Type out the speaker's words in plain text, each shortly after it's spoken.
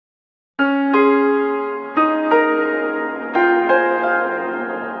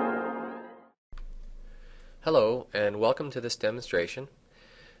and welcome to this demonstration.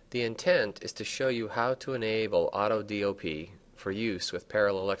 The intent is to show you how to enable auto DOP for use with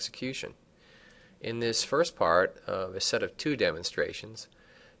parallel execution. In this first part of a set of two demonstrations,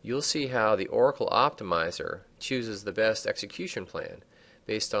 you'll see how the Oracle Optimizer chooses the best execution plan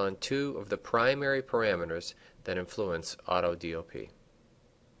based on two of the primary parameters that influence auto DOP.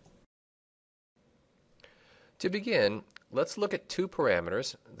 To begin, let's look at two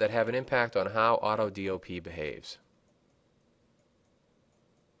parameters that have an impact on how auto DOP behaves.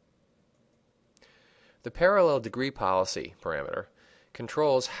 The parallel degree policy parameter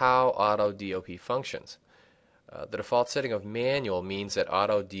controls how auto DOP functions. The default setting of manual means that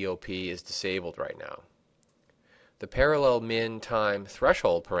auto DOP is disabled right now. The parallel min time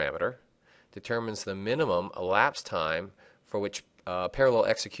threshold parameter determines the minimum elapsed time for which parallel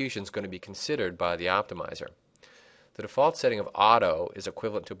execution is going to be considered by the optimizer. The default setting of auto is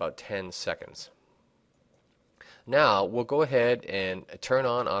equivalent to about 10 seconds. Now we'll go ahead and turn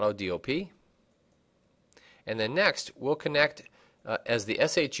on auto DOP, and then next we'll connect as the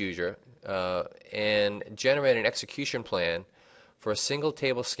SH user and generate an execution plan for a single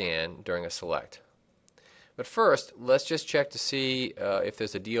table scan during a select. But first, let's just check to see if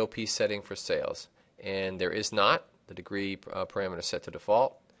there's a DOP setting for sales, and there is not. The degree parameter is set to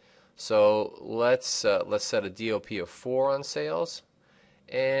default. So let's set a DOP of 4 on sales,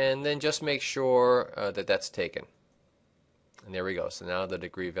 and then just make sure that that's taken. And there we go. So now the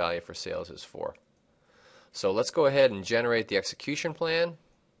degree value for sales is 4. So let's go ahead and generate the execution plan,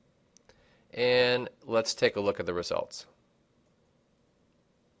 and let's take a look at the results.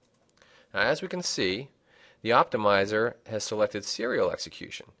 Now, as we can see, the optimizer has selected serial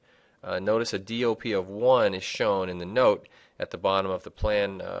execution. Notice a DOP of 1 is shown in the note at the bottom of the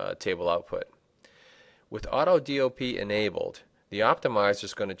plan table output. With auto DOP enabled, the optimizer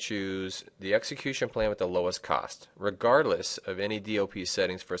is going to choose the execution plan with the lowest cost, regardless of any DOP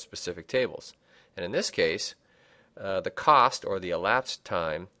settings for specific tables. And in this case, the cost, or the elapsed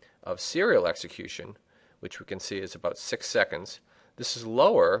time, of serial execution, which we can see is about 6 seconds, this is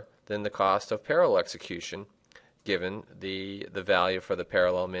lower than the cost of parallel execution, given the value for the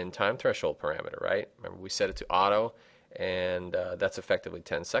parallel min time threshold parameter, right? Remember, we set it to auto, and that's effectively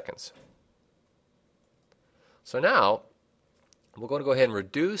 10 seconds. So now we're going to go ahead and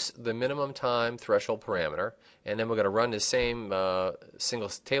reduce the minimum time threshold parameter, and then we're going to run the same single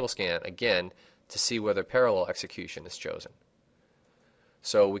table scan again to see whether parallel execution is chosen.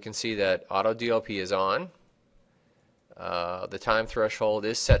 So we can see that auto DOP is on. The time threshold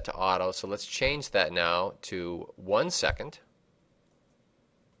is set to auto, so let's change that now to 1 second.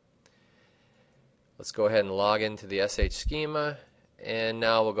 Let's go ahead and log into the SH schema, and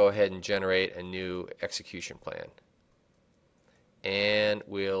now we'll go ahead and generate a new execution plan. And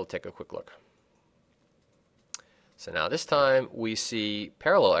we'll take a quick look. So now this time we see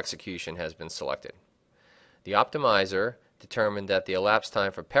parallel execution has been selected. The optimizer determined that the elapsed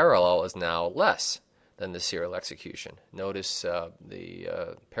time for parallel is now less than the serial execution. Notice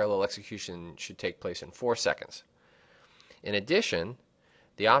the parallel execution should take place in 4 seconds. In addition,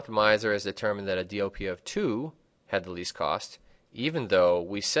 the optimizer has determined that a DOP of 2 had the least cost, even though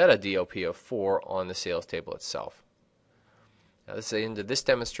we set a DOP of 4 on the sales table itself. Now, this is the end of this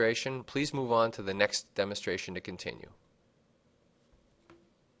demonstration. Please move on to the next demonstration to continue.